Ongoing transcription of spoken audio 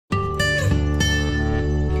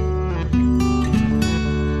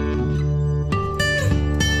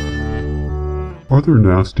Are there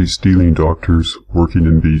nasty stealing doctors working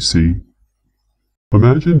in BC?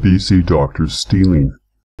 Imagine BC doctors stealing.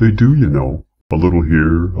 They do, you know. A little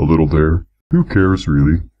here, a little there. Who cares,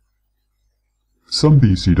 really? Some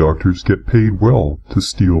BC doctors get paid well to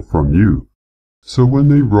steal from you. So when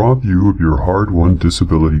they rob you of your hard-won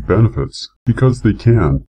disability benefits, because they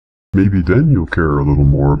can, maybe then you'll care a little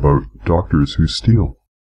more about doctors who steal.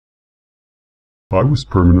 I was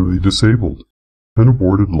permanently disabled and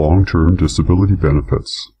awarded long-term disability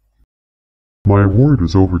benefits. My award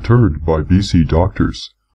was overturned by BC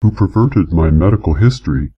doctors who perverted my medical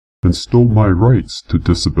history and stole my rights to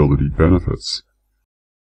disability benefits.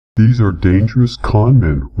 These are dangerous con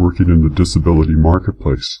men working in the disability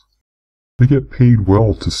marketplace. They get paid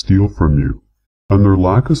well to steal from you, and their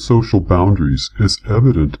lack of social boundaries is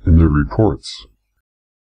evident in their reports.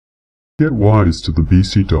 Get wise to the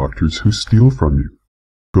BC doctors who steal from you.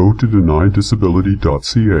 Go to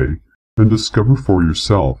denydisability.ca and discover for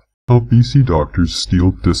yourself how BC doctors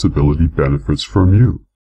steal disability benefits from you.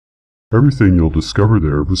 Everything you'll discover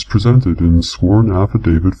there was presented in sworn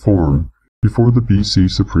affidavit form before the BC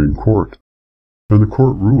Supreme Court, and the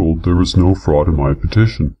court ruled there was no fraud in my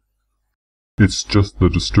petition. It's just the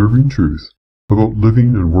disturbing truth about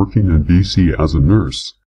living and working in BC as a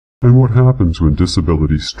nurse, and what happens when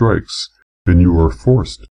disability strikes and you are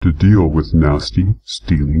forced to deal with nasty,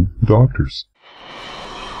 stealing doctors.